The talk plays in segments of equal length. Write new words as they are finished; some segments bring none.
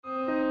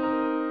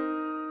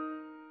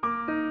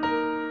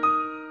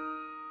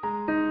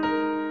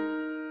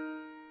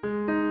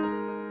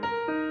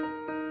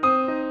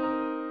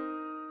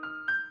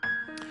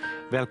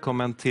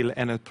Välkommen till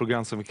ännu ett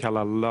program som vi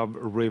kallar Love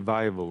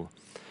Revival.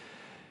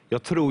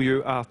 Jag tror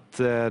ju att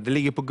det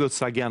ligger på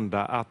Guds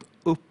agenda att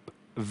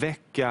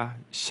uppväcka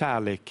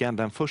kärleken,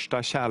 den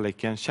första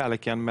kärleken,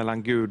 kärleken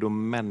mellan Gud och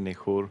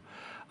människor.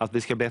 Att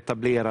vi ska bli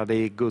etablerade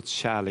i Guds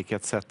kärlek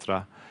etc.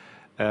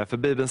 För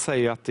Bibeln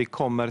säger att det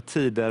kommer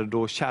tider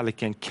då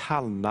kärleken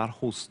kallnar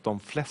hos de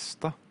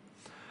flesta.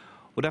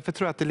 Och därför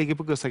tror jag att det ligger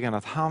på Guds agenda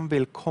att han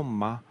vill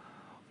komma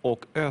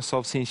och ösa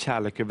av sin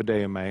kärlek över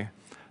dig och mig.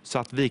 Så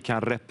att vi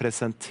kan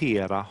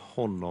representera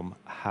honom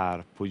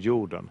här på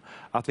jorden.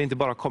 Att vi inte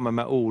bara kommer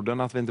med orden,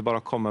 att vi inte bara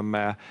kommer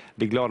med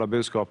det glada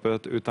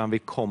budskapet. Utan vi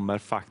kommer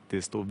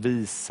faktiskt och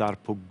visar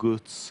på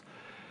Guds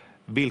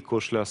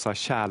villkorslösa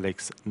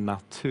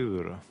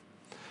kärleksnatur.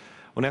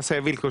 Och när jag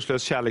säger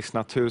villkorslös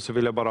kärleksnatur så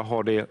vill jag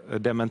bara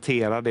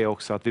dementera det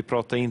också. Att vi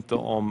pratar inte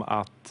om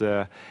att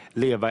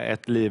leva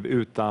ett liv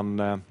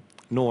utan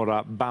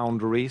några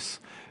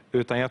boundaries.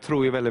 Utan jag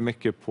tror ju väldigt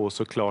mycket på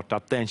såklart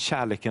att den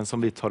kärleken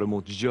som vi tar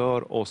emot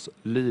gör oss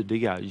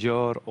lydiga,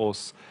 gör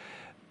oss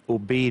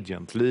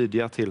obedient,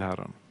 lydiga till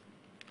Herren.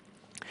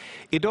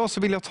 Idag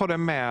så vill jag ta det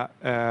med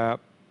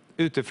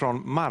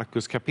utifrån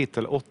Markus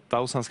kapitel 8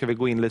 och sen ska vi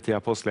gå in lite i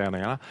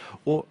apostlagärningarna.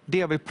 Och det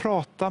jag vill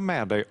prata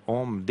med dig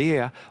om det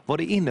är vad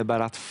det innebär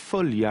att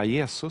följa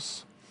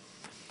Jesus.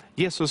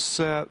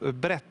 Jesus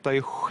berättar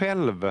ju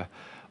själv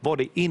vad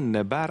det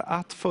innebär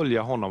att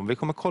följa honom. Vi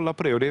kommer kolla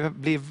på det och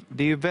det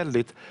är ju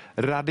väldigt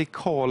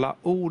radikala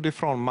ord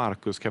ifrån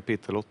Markus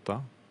kapitel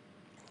 8.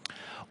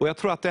 Och jag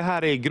tror att det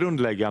här är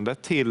grundläggande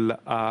till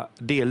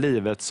det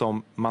livet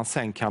som man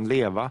sen kan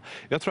leva.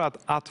 Jag tror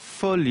att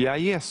följa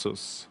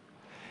Jesus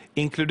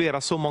inkluderar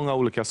så många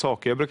olika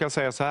saker. Jag brukar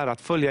säga så här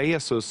att följa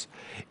Jesus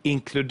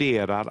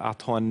inkluderar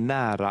att ha en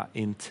nära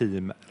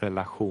intim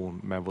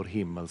relation med vår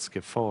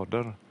himmelske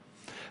fader.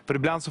 För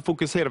ibland så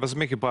fokuserar vi så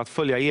mycket på att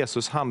följa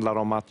Jesus handlar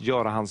om att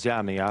göra hans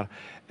gärningar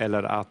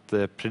eller att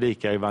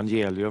predika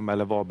evangelium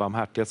eller vara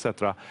barmhärtig etc.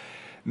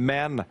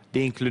 Men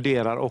det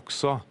inkluderar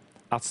också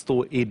att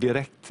stå i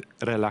direkt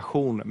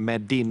relation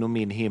med din och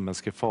min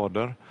himmelske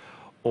fader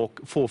och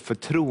få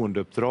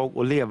förtroendeuppdrag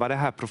och leva det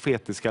här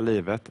profetiska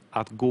livet,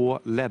 att gå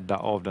ledda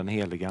av den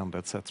heliga ande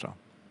etc.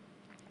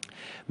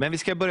 Men vi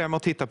ska börja med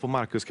att titta på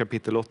Markus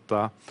kapitel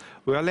 8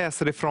 och jag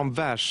läser det från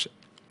vers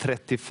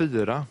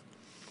 34.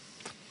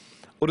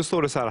 Och då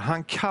står det så här,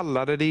 han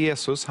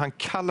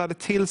kallade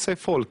till sig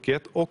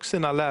folket och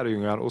sina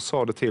lärjungar och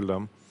sa det till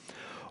dem.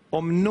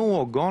 Om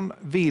någon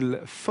vill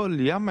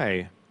följa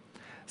mig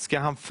ska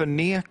han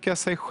förneka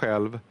sig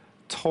själv,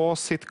 ta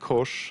sitt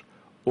kors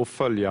och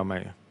följa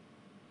mig.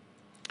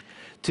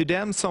 Till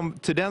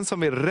den som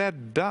vill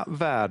rädda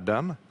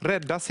världen,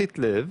 rädda sitt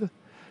liv,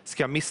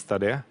 ska mista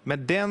det.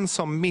 Men den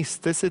som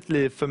mister sitt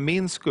liv för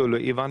min skull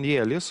och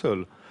evangeliets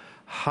skull,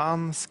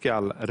 han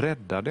ska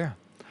rädda det.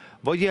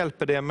 Vad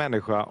hjälper det en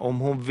människa om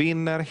hon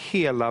vinner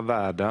hela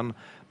världen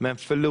men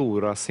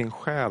förlorar sin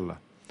själ?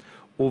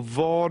 Och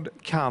vad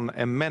kan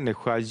en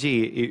människa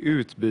ge i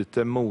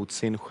utbyte mot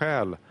sin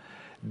själ?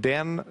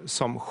 Den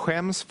som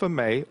skäms för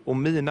mig och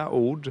mina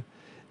ord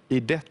i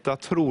detta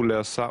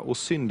trolösa och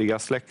syndiga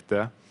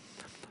släkte,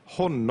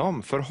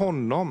 för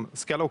honom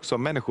ska också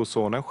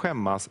människosonen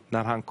skämmas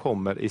när han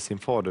kommer i sin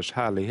faders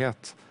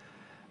härlighet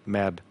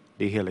med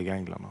de heliga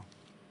änglarna.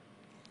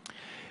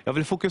 Jag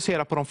vill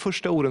fokusera på de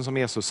första orden som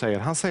Jesus säger.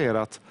 Han säger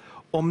att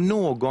om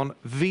någon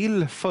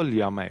vill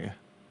följa mig.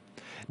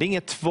 Det är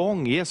inget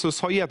tvång.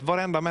 Jesus har gett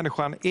varenda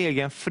människa en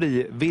egen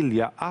fri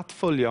vilja att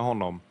följa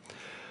honom.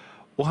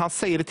 Och han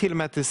säger det till och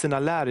med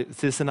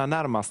till sina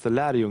närmaste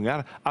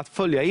lärjungar. Att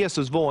följa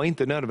Jesus var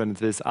inte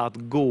nödvändigtvis att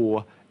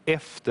gå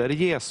efter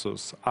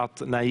Jesus.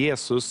 Att när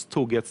Jesus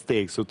tog ett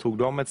steg så tog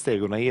de ett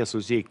steg och när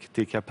Jesus gick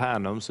till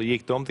Kapernaum så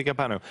gick de till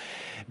Kapernaum.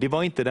 Det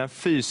var inte den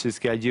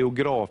fysiska,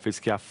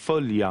 geografiska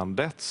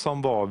följandet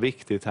som var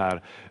viktigt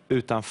här,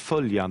 utan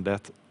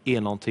följandet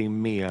är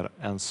någonting mer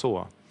än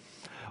så.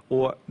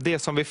 Och det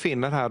som vi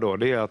finner här då,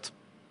 det är att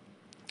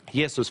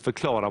Jesus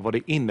förklarar vad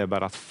det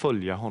innebär att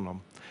följa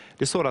honom.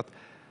 Det står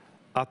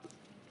att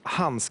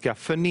han ska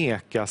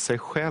förneka sig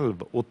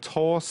själv och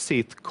ta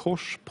sitt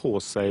kors på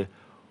sig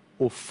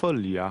och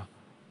följa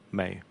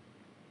mig.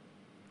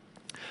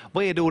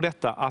 Vad är då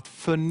detta att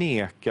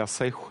förneka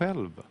sig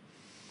själv?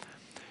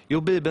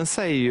 Jo, Bibeln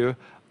säger ju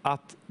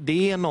att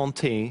det är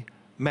någonting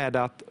med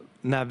att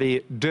när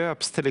vi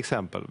döps till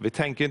exempel, vi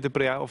tänker inte på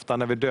det ofta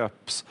när vi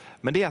döps,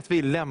 men det är att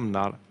vi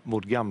lämnar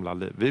vårt gamla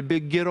liv. Vi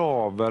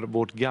begraver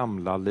vårt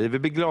gamla liv. Vi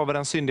begraver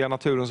den syndiga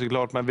naturen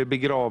såklart, men vi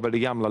begraver det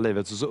gamla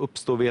livet och så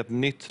uppstår vi ett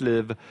nytt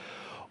liv.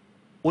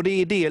 Och det är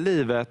i det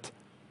livet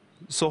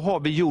så har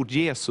vi gjort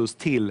Jesus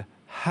till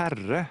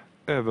Herre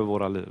över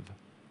våra liv.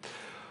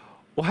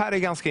 Och här är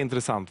ganska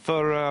intressant,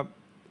 för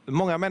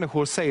många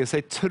människor säger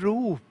sig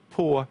tro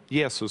på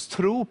Jesus,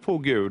 tro på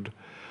Gud.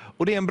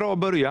 Och det är en bra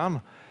början.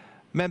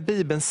 Men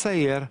Bibeln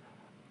säger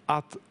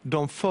att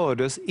de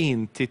fördes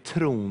in till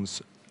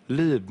trons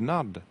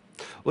lydnad.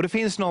 Och det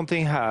finns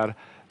någonting här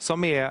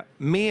som är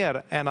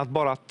mer än att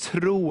bara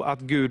tro att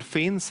Gud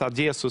finns, att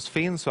Jesus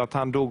finns och att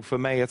han dog för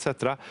mig etc.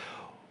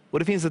 Och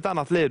det finns ett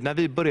annat liv när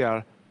vi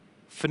börjar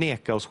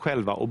förneka oss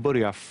själva och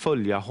börja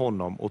följa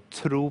honom och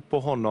tro på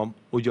honom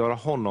och göra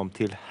honom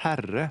till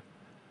Herre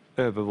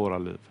över våra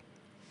liv.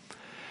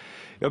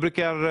 Jag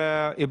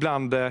brukar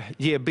ibland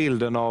ge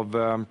bilden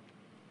av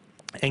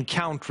en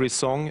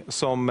countrysång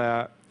som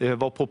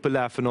var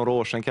populär för några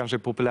år sedan, kanske är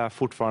populär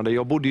fortfarande.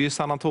 Jag bodde i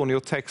San Antonio,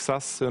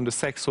 Texas under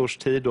 6 års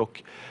tid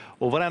och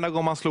varenda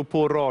gång man slog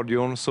på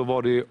radion så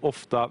var det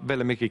ofta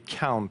väldigt mycket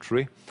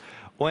country.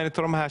 Och en av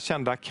de här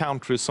kända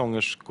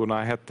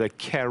countrysångerskorna hette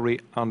Carrie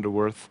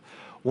Underwood.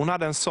 Hon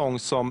hade en sång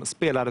som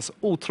spelades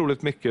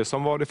otroligt mycket,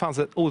 det fanns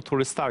ett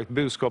otroligt starkt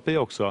budskap i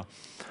också.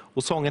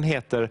 Och sången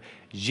heter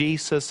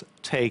Jesus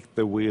Take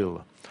the Wheel.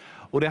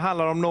 Och det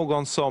handlar om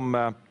någon som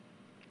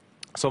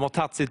har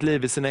tagit sitt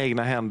liv i sina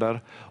egna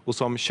händer och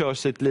som kör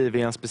sitt liv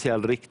i en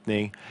speciell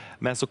riktning.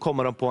 Men så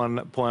kommer de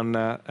på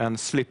en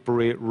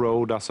slippery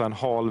road, alltså en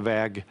hal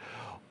väg.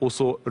 Och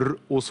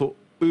så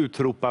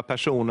utropar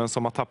personen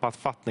som har tappat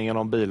fattningen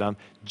om bilen: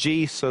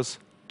 Jesus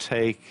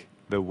take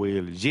the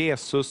wheel.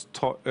 Jesus,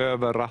 ta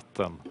över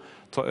ratten,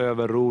 ta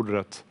över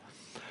rodret.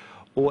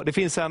 Och det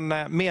finns en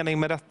mening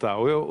med detta.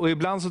 Och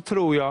ibland så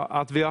tror jag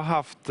att vi har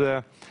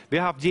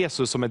haft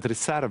Jesus som ett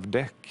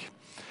reservdäck.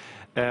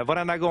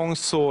 Varenda gång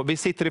så vi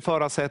sitter i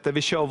förarsätet,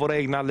 vi kör våra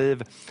egna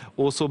liv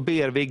och så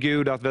ber vi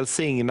Gud att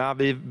välsigna,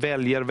 vi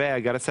väljer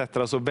vägar etc.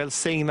 Så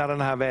välsigna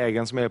den här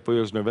vägen som är på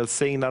just nu,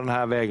 välsigna den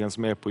här vägen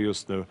som är på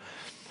just nu.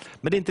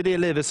 Men det är inte det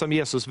livet som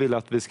Jesus vill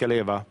att vi ska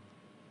leva.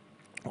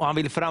 Och han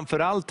vill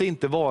framförallt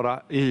inte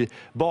vara i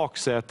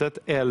baksätet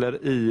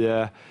eller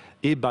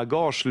i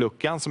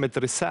bagageluckan som ett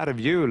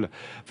reservhjul.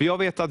 För jag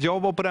vet att jag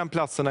var på den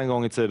platsen en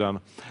gång i tiden.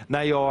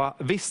 När jag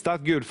visste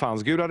att Gud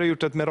fanns. Gud hade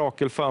gjort ett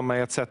mirakel för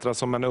mig etc.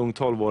 som en ung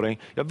 12-åring.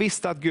 Jag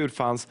visste att Gud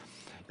fanns.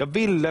 Jag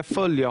ville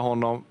följa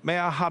honom.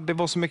 Men det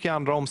var så mycket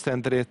andra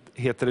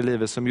omständigheter i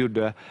livet som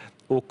gjorde.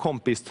 Och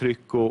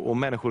kompistryck och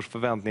människors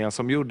förväntningar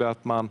som gjorde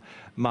att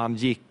man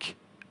gick.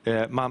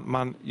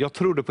 Jag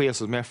trodde på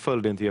Jesus men jag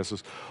följde inte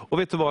Jesus. Och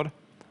vet du vad?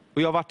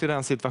 Och jag har varit i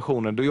den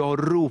situationen då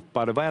jag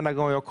ropade, varenda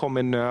gång jag kom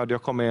i nöd,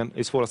 jag kom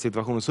i svåra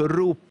situationer, så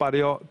ropade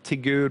jag till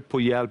Gud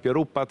på hjälp. Jag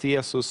ropade till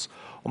Jesus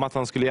om att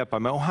han skulle hjälpa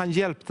mig. Och han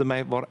hjälpte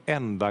mig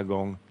varenda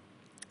gång.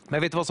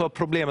 Men vet du vad som var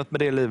problemet med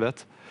det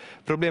livet?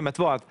 Problemet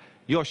var att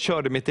jag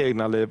körde mitt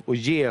egna liv och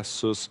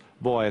Jesus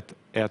var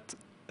ett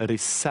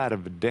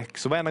reservdäck.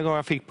 Så varenda gång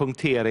jag fick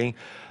punktering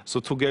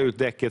så tog jag ut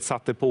däcket,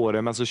 satte på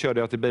det, men så körde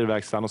jag till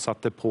bilverkstaden och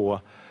satte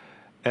på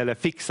eller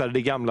fixade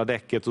det gamla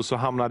däcket och så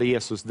hamnade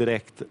Jesus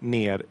direkt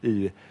ner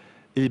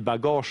i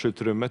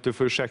bagageutrymmet. Du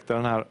får ursäkta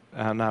den här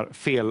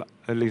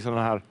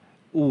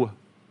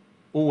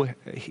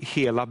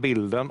ohela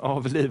bilden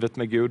av livet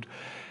med Gud.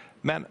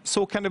 Men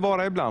så kan det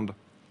vara ibland.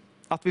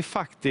 Att vi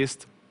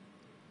faktiskt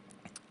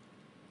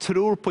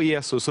tror på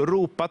Jesus och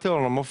ropar till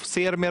honom och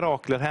ser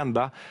mirakler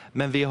hända.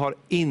 Men vi har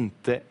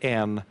inte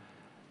än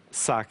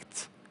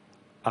sagt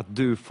att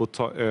du får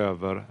ta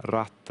över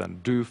ratten,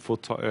 du får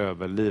ta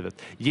över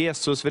livet.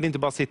 Jesus vill inte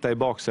bara sitta i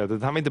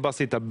baksätet, han vill inte bara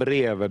sitta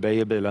bredvid dig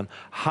i bilen.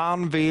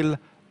 Han vill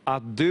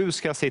att du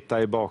ska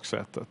sitta i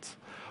baksätet.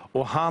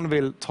 Och han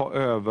vill ta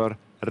över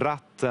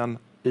ratten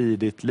i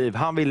ditt liv.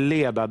 Han vill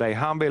leda dig,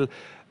 han vill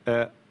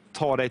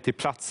ta dig till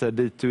platser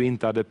dit du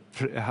inte hade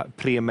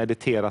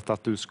premediterat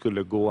att du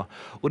skulle gå.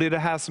 Och det är det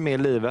här som är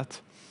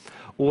livet.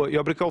 Och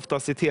jag brukar ofta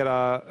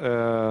citera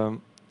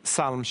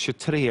psalm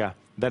 23.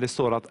 Där det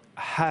står att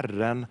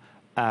Herren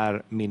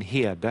är min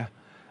herde,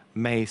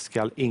 mig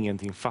skall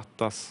ingenting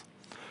fattas.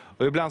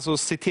 Och ibland så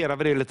citerar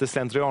vi det lite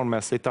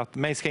slentrianmässigt att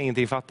mig ska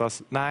ingenting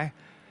fattas. Nej,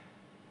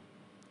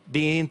 det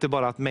är inte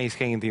bara att mig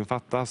ska ingenting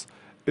fattas.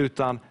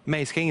 Utan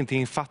mig ska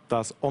ingenting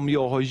fattas om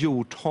jag har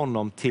gjort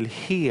honom till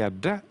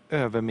herde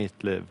över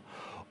mitt liv.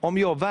 Om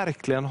jag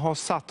verkligen har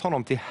satt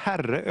honom till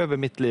herre över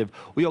mitt liv.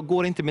 Och jag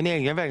går inte min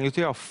egen väg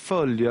utan jag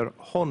följer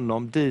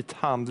honom dit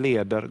han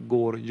leder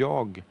går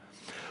jag.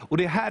 Och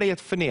det här är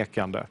ett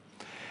förnekande.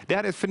 Det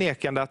här är ett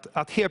förnekande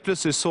att helt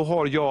plötsligt så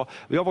har jag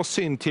var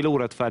synd till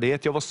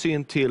orättfärdighet. Jag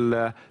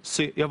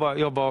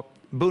var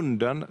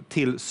bunden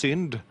till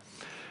synd,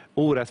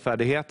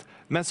 orättfärdighet.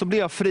 Men så blir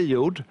jag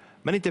frigjord.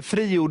 Men inte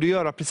frigjord att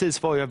göra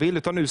precis vad jag vill.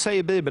 Utan nu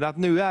säger Bibeln att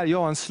nu är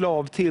jag en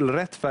slav till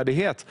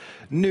rättfärdighet.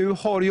 Nu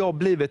har jag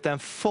blivit en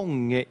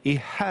fånge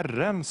i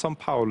Herren, som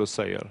Paulus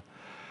säger.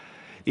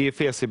 I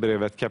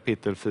Efesierbrevet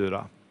kapitel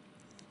 4.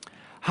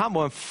 Han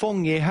var en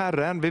fånge i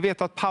Herren. Vi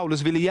vet att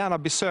Paulus ville gärna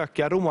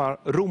besöka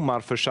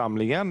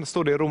romarförsamlingen,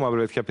 står det i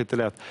Romarbrevet kapitel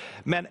 1.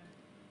 Men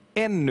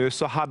ännu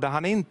så hade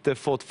han inte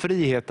fått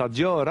frihet att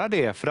göra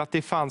det. För att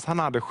han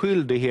hade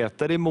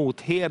skyldigheter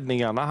emot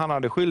hedningarna. Han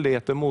hade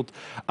skyldigheter mot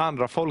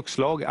andra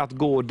folkslag att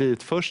gå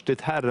dit först,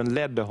 dit Herren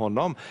ledde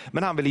honom.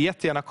 Men han ville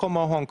jättegärna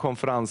komma och ha en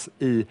konferens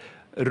i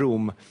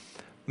Rom.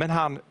 Men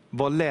han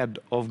var ledd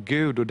av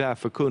Gud och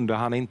därför kunde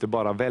han inte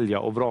bara välja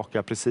och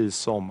vraka precis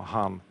som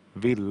han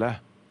ville.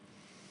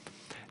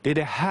 Det är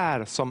det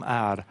här som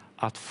är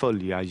att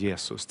följa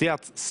Jesus. Det är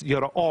att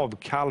göra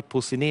avkall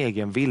på sin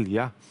egen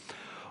vilja.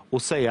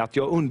 Och säga att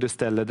jag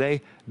underställer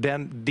dig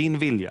din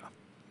vilja.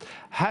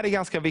 Här är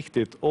ganska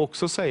viktigt att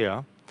också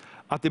säga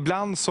att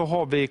ibland så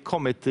har vi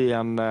kommit i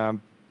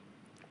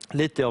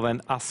lite av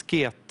en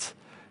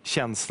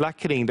asketkänsla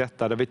kring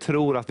detta, där vi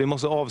tror att vi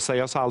måste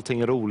avsäga oss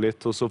allting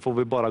roligt och så får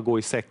vi bara gå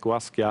i säck och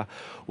aska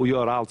och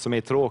göra allt som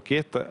är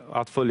tråkigt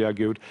att följa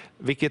Gud,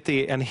 vilket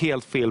är en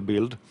helt fel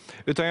bild.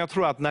 Utan jag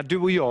tror att när du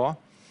och jag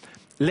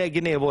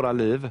lägger ner våra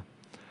liv,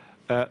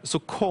 så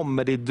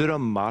kommer det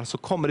drömmar, så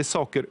kommer det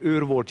saker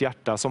ur vårt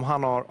hjärta som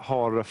han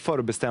har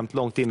förbestämt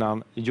långt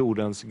innan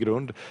jordens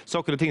grund.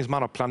 Saker och ting som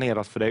han har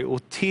planerat för dig.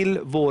 Och till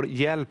vår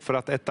hjälp för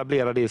att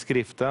etablera det i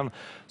skriften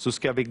så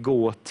ska vi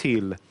gå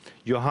till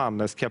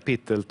Johannes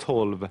kapitel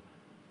 12,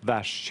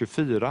 vers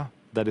 24,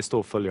 där det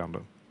står följande.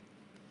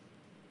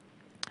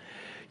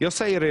 Jag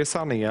säger er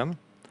sanningen,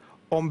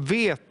 om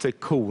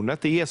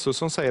vetekornet, det är Jesus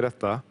som säger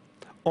detta,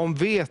 om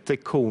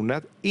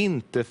vetekornet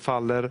inte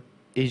faller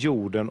i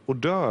jorden och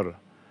dör,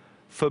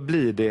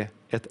 förblir det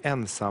ett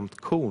ensamt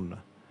korn.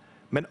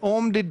 Men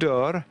om det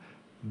dör,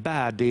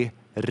 bär det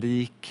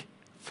rik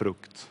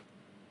frukt.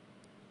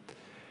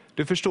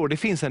 Du förstår, det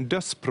finns en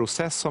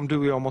dödsprocess som du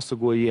och jag måste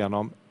gå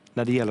igenom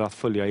när det gäller att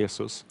följa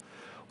Jesus.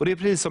 Och det är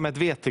precis som ett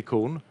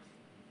vetekorn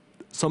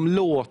som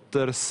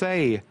låter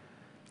sig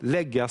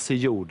läggas i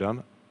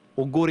jorden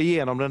och går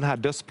igenom den här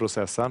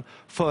dödsprocessen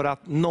för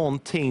att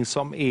någonting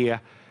som är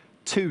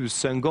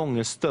 1000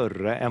 gånger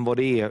större än vad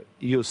det är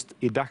just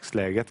i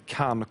dagsläget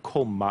kan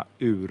komma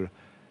ur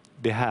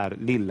det här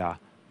lilla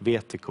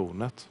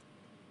vetekornet.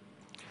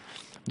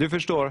 Du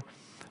förstår,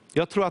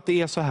 jag tror att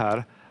det är så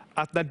här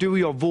att när du och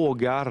jag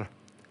vågar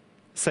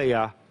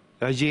säga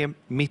jag ger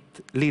mitt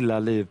lilla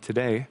liv till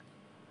dig,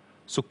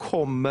 så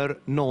kommer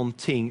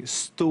någonting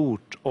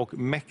stort och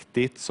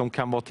mäktigt som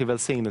kan vara till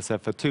välsignelse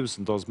för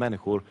tusentals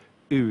människor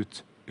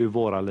ut ur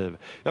våra liv.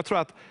 Jag tror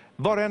att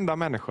varenda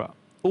människa,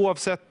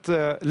 oavsett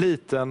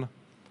liten,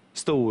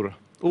 stor,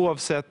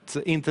 oavsett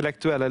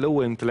intellektuell eller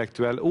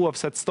ointellektuell,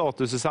 oavsett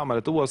status i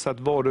samhället, oavsett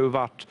var du har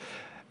varit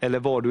eller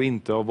var du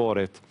inte har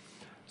varit,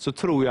 så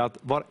tror jag att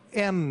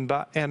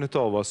varenda en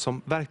av oss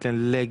som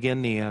verkligen lägger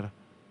ner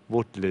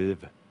vårt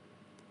liv,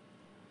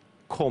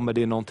 kommer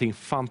det någonting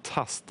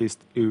fantastiskt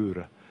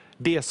ur.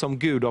 Det som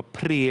Gud har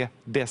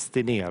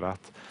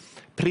predestinerat.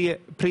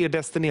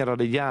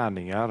 Predestinerade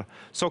gärningar,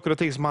 saker och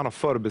ting som han har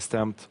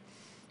förbestämt.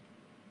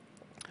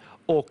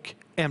 Och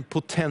en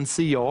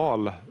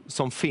potential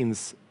som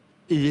finns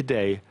i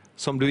dig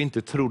som du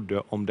inte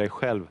trodde om dig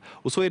själv.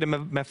 Och så är det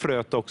med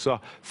fröet också.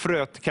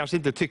 Fröet kanske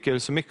inte tycker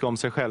så mycket om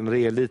sig själv när det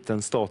är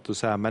liten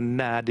status här, men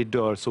när det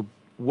dör så,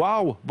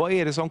 wow, vad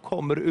är det som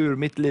kommer ur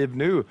mitt liv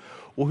nu?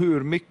 Och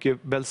hur mycket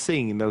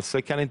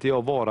välsignelse kan inte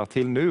jag vara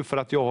till nu för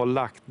att jag har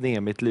lagt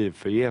ner mitt liv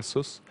för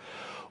Jesus?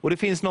 Och det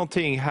finns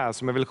någonting här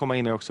som jag vill komma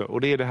in i också.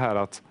 Och det är det här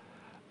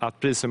att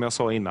precis som jag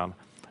sa innan,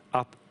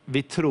 att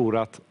vi tror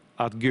att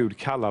Gud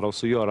kallar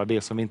oss att göra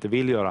det som vi inte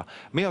vill göra.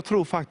 Men jag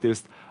tror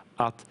faktiskt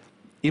att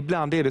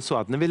ibland är det så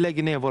att när vi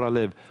lägger ner våra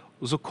liv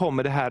och så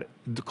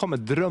kommer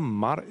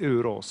drömmar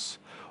ur oss.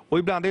 Och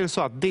ibland är det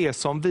så att det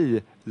som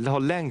vi har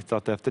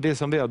längtat efter, det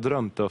som vi har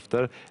drömt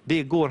efter,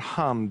 det går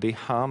hand i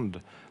hand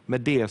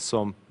med det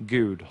som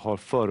Gud har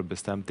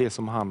förbestämt, det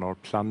som han har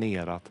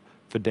planerat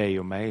för dig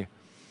och mig.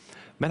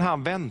 Men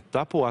han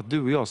väntar på att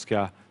du och jag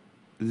ska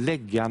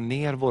lägga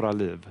ner våra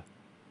liv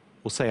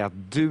och säga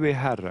att du är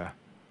Herre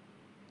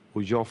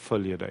och jag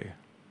följer dig.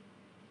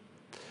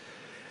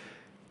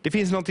 Det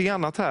finns någonting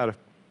annat här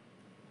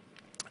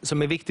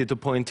som är viktigt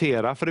att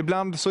poängtera. För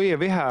ibland så är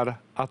vi här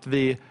att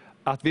vi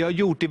har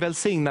gjort det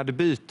välsignade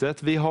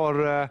bytet. Vi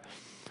har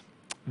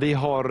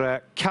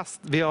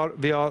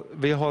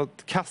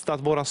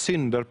kastat våra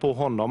synder på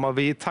honom och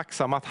vi är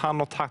tacksamma att han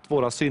har tagit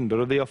våra synder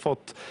och vi har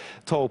fått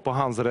ta på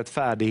hans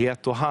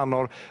rättfärdighet och han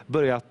har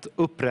börjat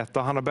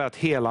upprätta, han har börjat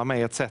hela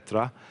mig etc.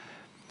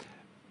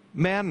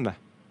 Men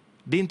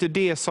det är inte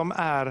det som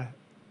är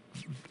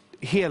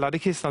hela det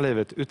kristna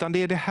livet, utan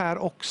det är det här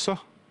också.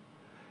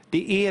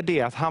 Det är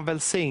det att han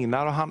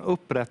välsignar och han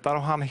upprättar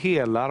och han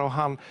helar och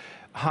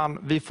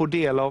vi får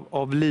del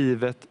av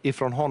livet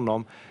ifrån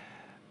honom.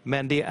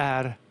 Men det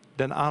är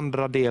den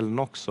andra delen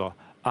också,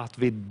 att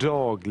vi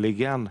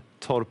dagligen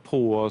tar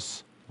på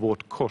oss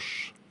vårt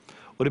kors.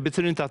 Och det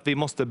betyder inte att vi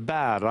måste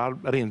bära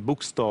rent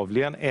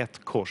bokstavligen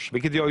ett kors,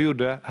 vilket jag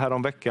gjorde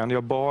häromveckan.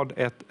 Jag bad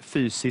ett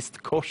fysiskt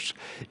kors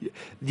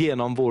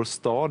genom vår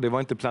stad. Det var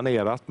inte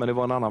planerat, men det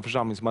var en annan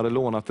församling som hade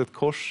lånat ett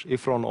kors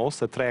ifrån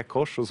oss, ett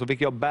träkors. Och så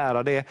fick jag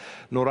bära det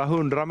några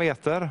 100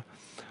 meter.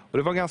 Och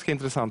det var en ganska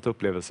intressant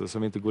upplevelse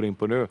som vi inte går in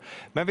på nu.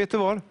 Men vet du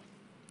vad?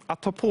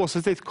 Att ta på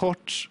sig ett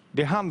kors,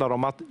 det handlar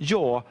om att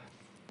jag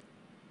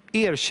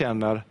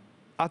erkänner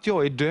att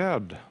jag är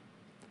död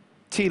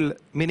till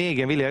min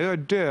egen vilja. Jag är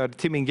död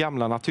till min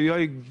gamla natur.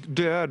 Jag är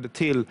död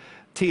till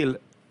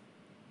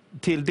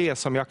det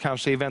som jag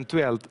kanske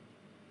eventuellt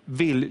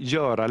vill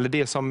göra, eller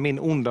det som min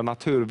onda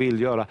natur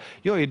vill göra.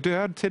 Jag är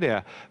död till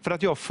det, för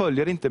att jag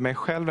följer inte mig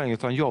själv längre,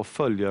 utan jag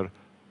följer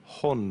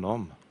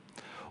honom.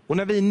 Och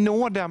när vi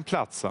når den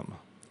platsen,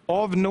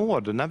 av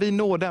nåd, när vi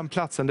når den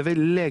platsen där vi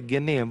lägger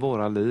ner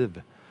våra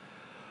liv,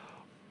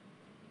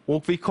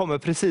 och vi kommer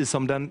precis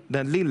som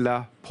den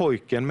lilla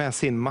pojken med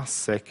sin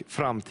matsäck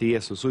fram till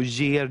Jesus och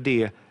ger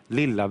det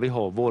lilla vi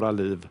har, våra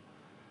liv.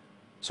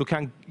 så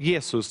kan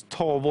Jesus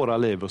ta våra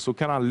liv och så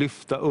kan han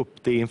lyfta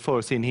upp det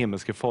inför sin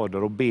himmelske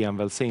fader och be en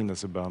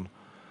välsignelsebön.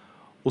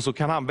 Och så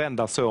kan han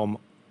vända sig om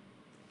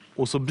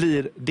och så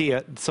blir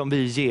det som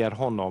vi ger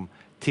honom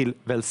till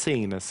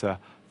välsignelse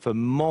för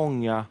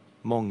många,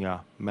 många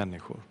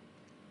människor.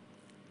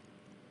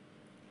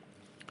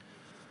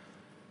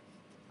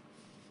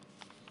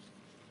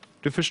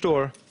 Du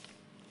förstår,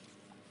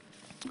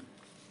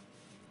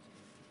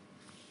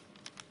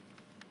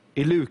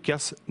 i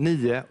Lukas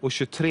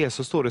 9:23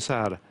 så står det så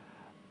här,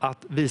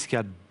 att vi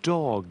ska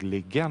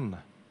dagligen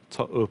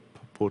ta upp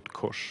vårt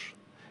kors.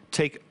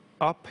 Take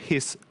up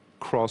his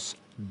cross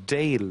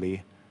daily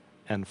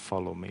and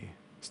follow me,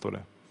 står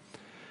det.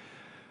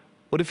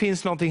 Och det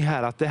finns någonting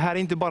här, att det här är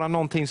inte bara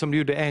någonting som du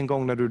gjorde en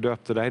gång när du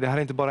döpte dig. Det här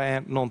är inte bara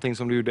någonting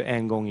som du gjorde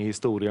en gång i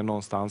historien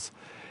någonstans.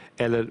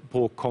 Eller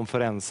på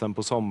konferensen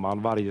på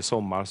sommaren, varje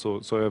sommar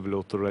så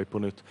överlåter du dig på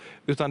nytt.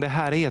 Utan det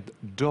här är ett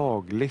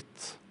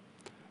dagligt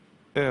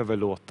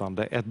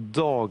överlåtande, ett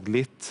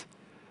dagligt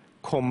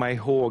komma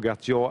ihåg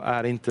att jag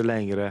är inte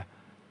längre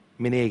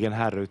min egen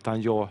herre,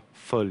 utan jag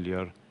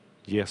följer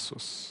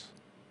Jesus.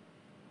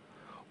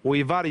 Och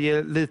i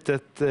varje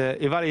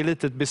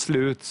litet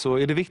beslut så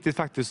är det viktigt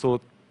faktiskt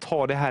att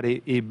ta det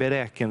här i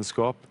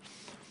beräkenskap.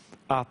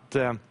 Att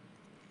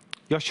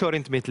jag kör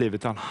inte mitt liv,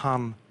 utan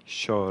han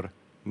kör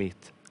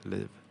mitt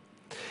liv.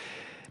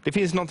 Det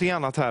finns någonting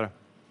annat här.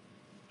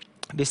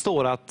 Det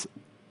står att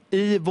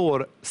i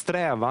vår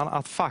strävan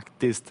att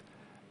faktiskt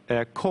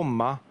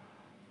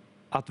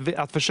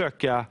att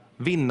försöka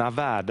vinna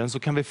världen, så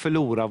kan vi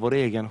förlora vår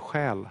egen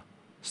själ.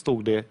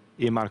 Stod det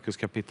i Markus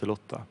kapitel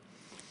 8.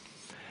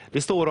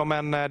 Det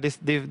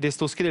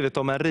står skrivet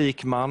om en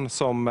rik man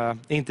som,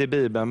 inte i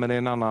Bibeln men det är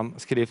en annan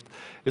skrift.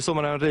 Det står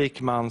om en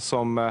rik man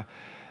som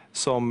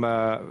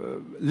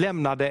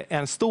lämnade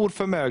en stor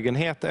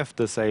förmögenhet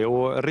efter sig,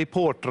 och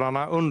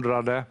reportrarna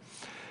undrade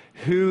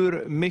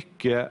hur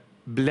mycket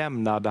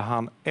lämnade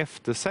han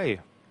efter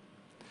sig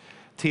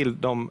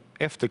till de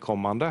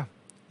efterkommande.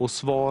 Och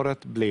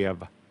svaret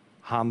blev,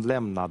 han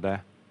lämnade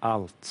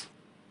allt.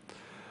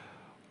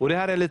 Och det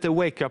här är lite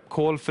wake-up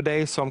call för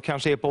dig som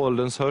kanske är på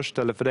ålderns höst,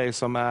 eller för dig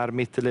som är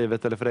mitt i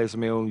livet, eller för dig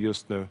som är ung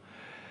just nu.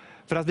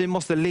 För att vi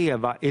måste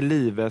leva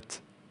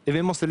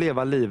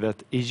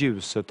livet i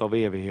ljuset av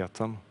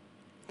evigheten.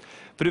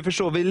 För du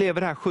förstår, vi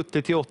lever här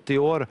 70-80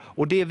 år,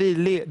 och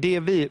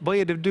vad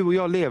är det du och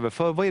jag lever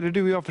för? Vad är det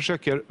du och jag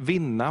försöker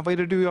vinna? Vad är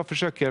det du och jag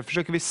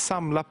försöker vi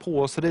samla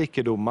på oss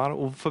rikedomar,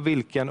 och för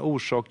vilken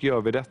orsak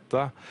gör vi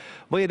detta?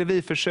 Vad är det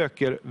vi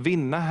försöker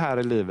vinna här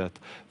i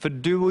livet? För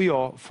du och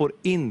jag får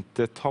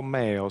inte ta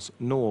med oss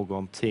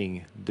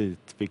någonting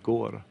dit vi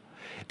går.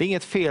 Det är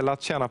inget fel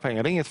att tjäna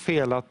pengar, det är inget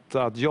fel att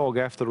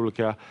jaga efter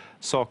olika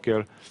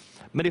saker.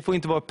 Men det får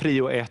inte vara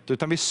prio 1,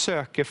 utan vi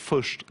söker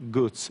först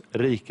Guds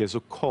rike, så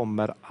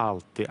kommer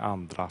allt det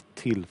andra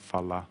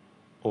tillfalla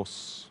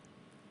oss.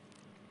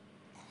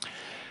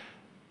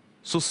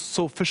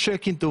 Så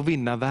försök inte att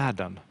vinna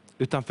världen,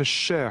 utan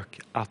försök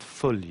att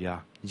följa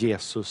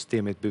Jesus. Det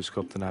är mitt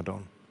budskap den här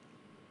dagen.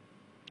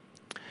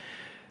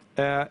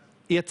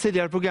 I ett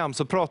tidigare program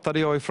så pratade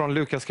jag ifrån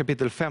Lukas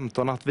kapitel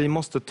 15 att vi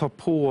måste ta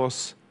på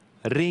oss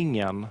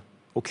ringen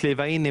och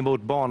kliva in i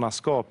vårt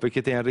barnaskap,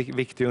 vilket är en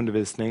viktig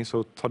undervisning,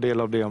 så ta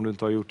del av det om du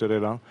inte har gjort det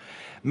redan.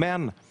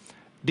 Men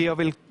det jag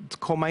vill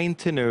komma in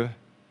till nu,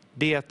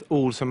 det är ett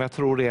ord som jag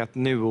tror är ett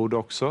nuord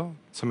också,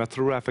 som jag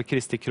tror är för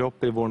Kristi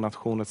kropp i vår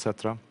nation etc.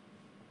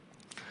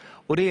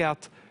 Och det är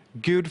att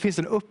Gud, finns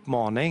en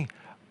uppmaning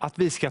att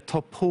vi ska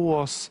ta på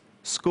oss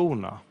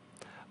skorna.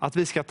 Att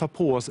vi ska ta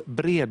på oss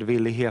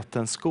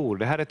beredvillighetens skor.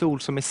 Det här är ett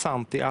ord som är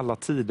sant i alla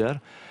tider.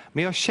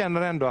 Men jag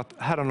känner ändå att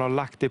Herren har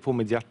lagt det på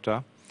mitt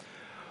hjärta.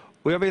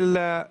 Och jag vill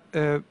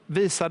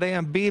visa dig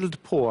en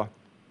bild på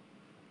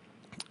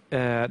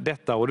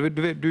detta. Och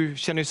du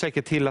känner ju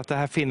säkert till att det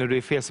här finner du i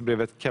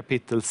Efesierbrevet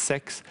kapitel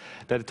 6.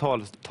 Där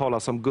det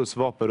talas om Guds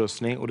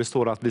vapenrustning. Och det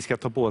står att vi ska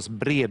ta på oss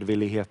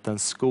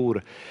beredvillighetens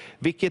skor.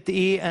 Vilket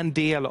är en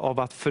del av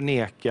att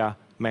förneka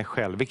mig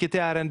själv. Vilket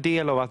är en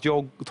del av att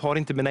jag tar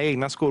inte mina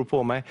egna skor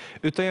på mig.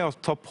 Utan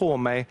jag tar på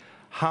mig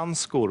hans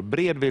skor,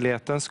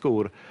 beredvillighetens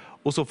skor.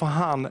 Och så får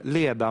han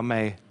leda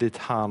mig dit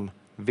han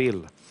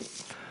vill.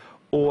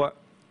 Och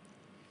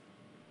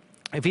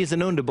det finns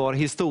en underbar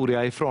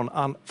historia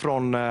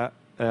från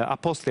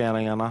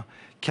Apostlagärningarna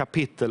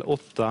kapitel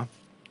 8.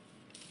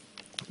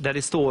 Där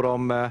det står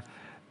om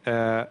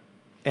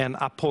en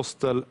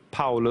apostel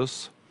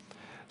Paulus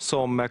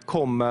som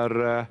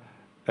kommer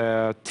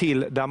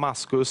till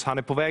Damaskus. Han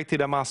är på väg till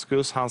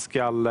Damaskus. Han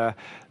ska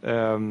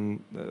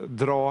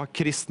dra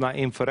kristna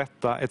inför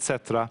rätta etc.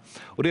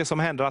 Och det som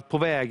händer att på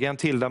vägen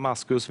till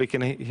Damaskus,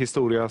 vilken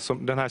historia,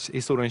 den här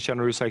historien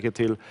känner du säkert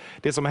till.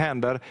 Det som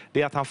händer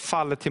är att han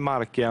faller till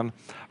marken.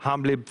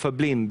 Han blir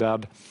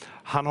förblindad.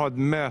 Han har ett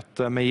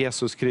möte med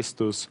Jesus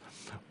Kristus.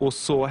 Och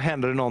så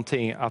händer det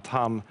någonting att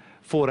han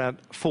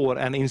får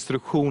en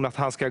instruktion att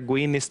han ska gå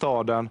in i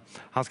staden.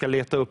 Han ska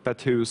leta upp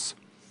ett hus.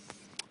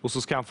 Och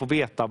så ska han få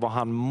veta vad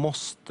han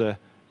måste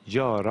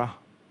göra.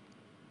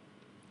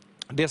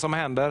 Det som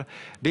händer,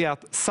 det är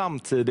att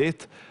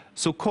samtidigt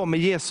så kommer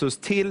Jesus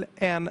till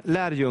en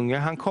lärjunge.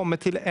 Han kommer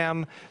till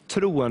en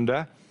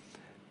troende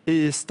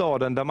i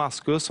staden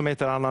Damaskus som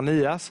heter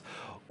Ananias.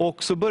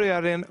 Och så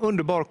börjar en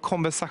underbar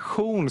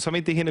konversation som vi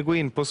inte hinner gå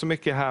in på så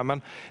mycket här.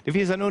 Men det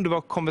finns en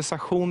underbar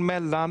konversation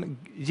mellan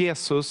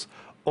Jesus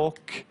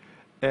och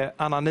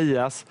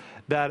Ananias.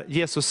 Där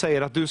Jesus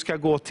säger att du ska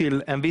gå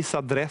till en viss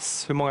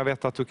adress. Hur många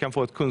vet att du kan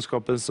få ett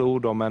kunskapens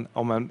ord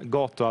om en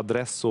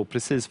gatuadress och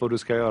precis vad du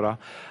ska göra.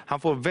 Han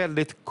får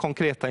väldigt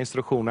konkreta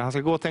instruktioner. Han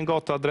ska gå till en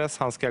gatuadress,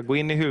 han ska gå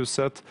in i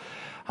huset.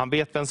 Han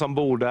vet vem som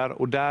bor där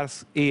och där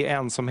är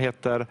en som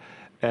heter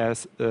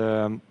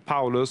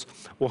Paulus.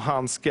 Och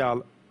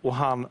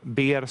han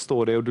ber,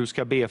 står det, och du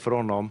ska be för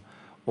honom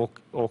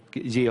och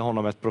ge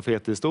honom ett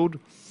profetiskt ord.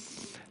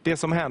 Det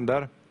som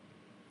händer,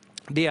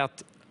 det är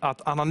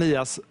att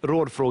Ananias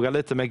rådfrågar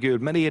lite med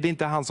Gud. Men är det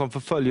inte han som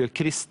förföljer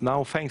kristna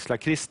och fängslar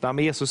kristna?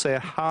 Men Jesus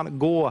säger,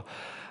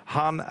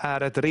 han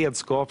är ett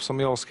redskap som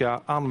jag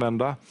ska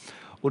använda.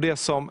 Och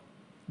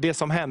det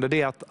som händer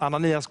är att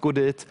Ananias går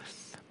dit.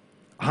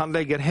 Han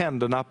lägger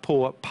händerna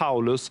på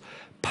Paulus.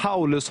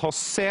 Paulus har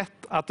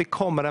sett att det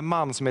kommer en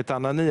man som heter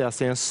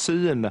Ananias i en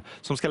syn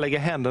som ska lägga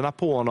händerna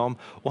på honom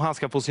och han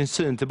ska få sin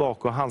syn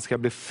tillbaka och han ska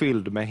bli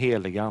fylld med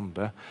helig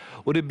ande.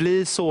 Och det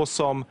blir så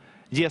som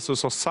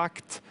Jesus har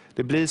sagt,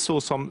 det blir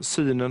så som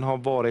synen har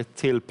varit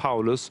till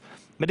Paulus.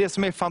 Men det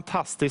som är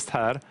fantastiskt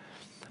här,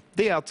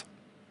 det är att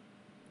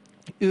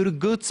ur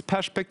Guds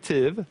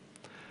perspektiv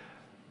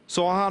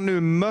så har han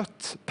nu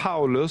mött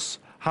Paulus.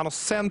 Han har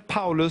sänt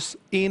Paulus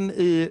in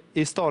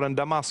i staden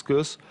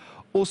Damaskus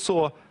och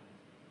så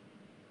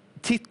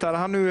tittar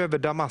han nu över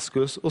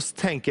Damaskus och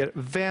tänker,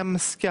 vem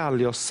ska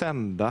jag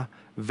sända?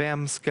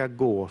 Vem ska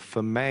gå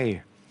för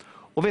mig?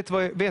 Och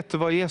vet du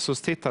vad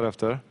Jesus tittar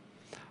efter?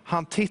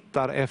 Han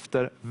tittar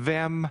efter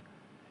vem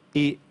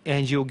i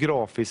en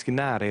geografisk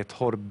närhet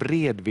har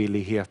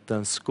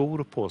beredvillighetens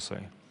skor på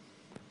sig.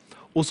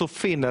 Och så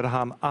finner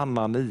han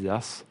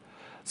Ananias,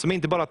 som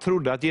inte bara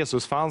trodde att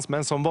Jesus fanns,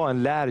 men som var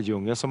en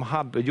lärjunge som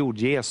hade gjort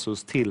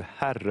Jesus till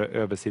herre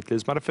över sitt liv.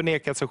 Som hade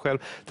förnekat sig själv,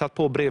 tagit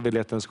på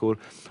beredvillighetens skor.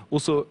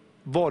 Och så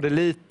var det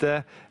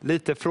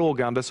lite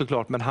frågande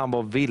såklart, men han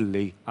var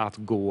villig att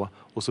gå.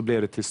 Och så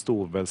blev det till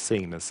stor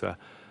välsignelse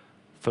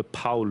för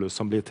Paulus,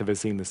 som blev till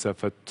välsignelse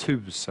för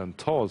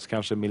tusentals,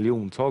 kanske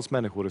miljontals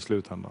människor i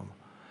slutändan.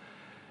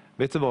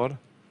 Vet du vad?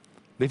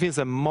 Det finns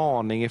en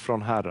maning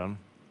ifrån Herren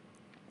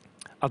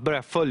att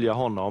börja följa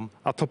honom,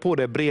 att ta på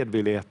dig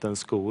beredvillighetens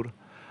skor,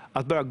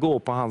 att börja gå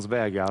på hans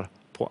vägar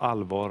på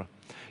allvar.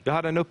 Jag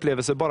hade en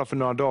upplevelse bara för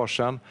några dagar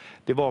sedan.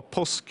 Det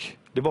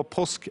var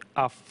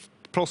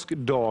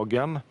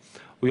påskdagen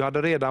och jag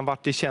hade redan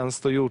varit i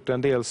tjänst och gjort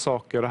en del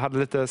saker och hade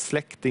lite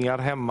släktingar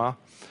hemma.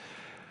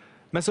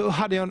 Men så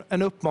hade jag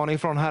en uppmaning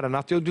från Herren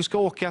att du ska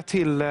åka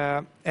till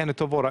en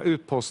av våra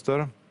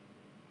utposter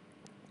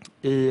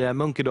i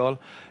Munkedal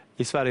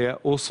i Sverige.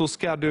 Och så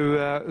ska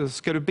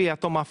du be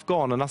att de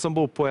afghanerna som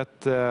bor på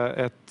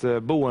ett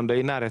boende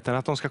i närheten,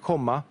 att de ska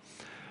komma.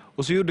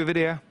 Och så gjorde vi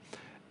det.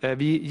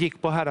 Vi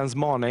gick på Herrens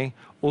maning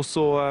och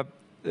så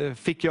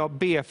fick jag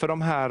be för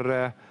de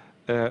här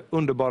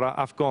underbara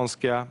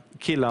afghanska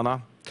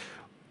killarna.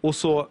 Och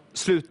så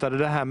slutade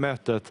det här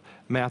mötet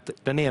med att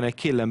den ena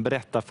killen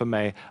berättade för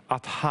mig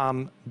att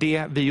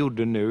det vi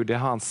gjorde nu, det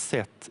har han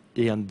sett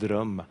i en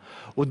dröm.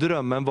 Och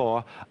drömmen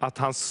var att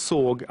han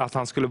såg att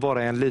han skulle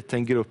vara i en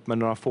liten grupp med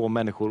några få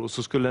människor. Och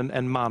så skulle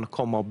en man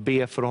komma och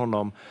be för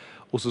honom.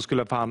 Och så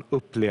skulle han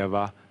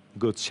uppleva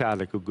Guds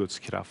kärlek och Guds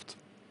kraft.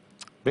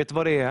 Vet du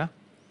vad det är?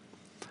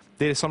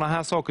 Det är sådana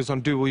här saker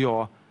som du och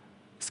jag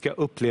ska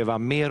uppleva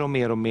mer och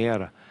mer och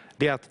mer.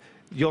 Det är att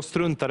jag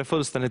struntade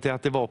fullständigt i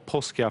att det var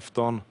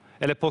påskafton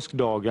eller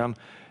påskdagen.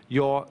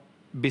 Jag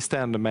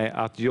bestämde mig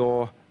att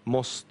jag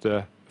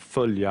måste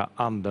följa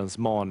andens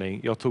maning.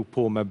 Jag tog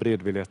på mig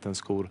beredvillighetens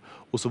skor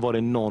och så var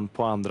det någon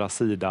på andra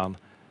sidan,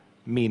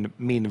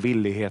 min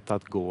villighet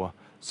att gå,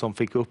 som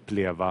fick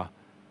uppleva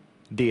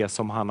det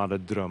som han hade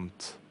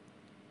drömt.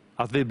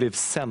 Att vi blev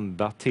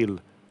sända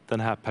till den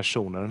här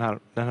personen,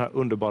 den här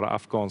underbara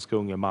afghanska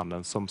unge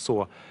mannen som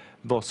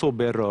var så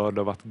berörd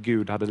av att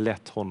Gud hade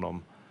lett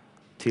honom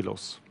till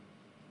oss.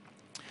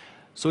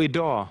 Så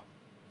idag,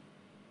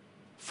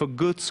 för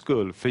Guds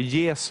skull, för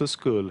Jesus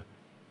skull,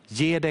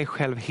 ge dig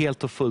själv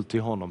helt och fullt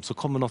till honom, så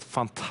kommer något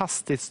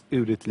fantastiskt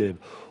ur ditt liv.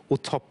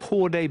 Och ta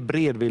på dig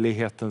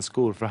beredvillighetens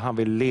skor, för han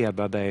vill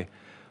leda dig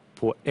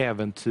på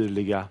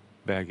äventyrliga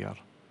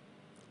vägar.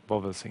 Var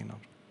välsignad.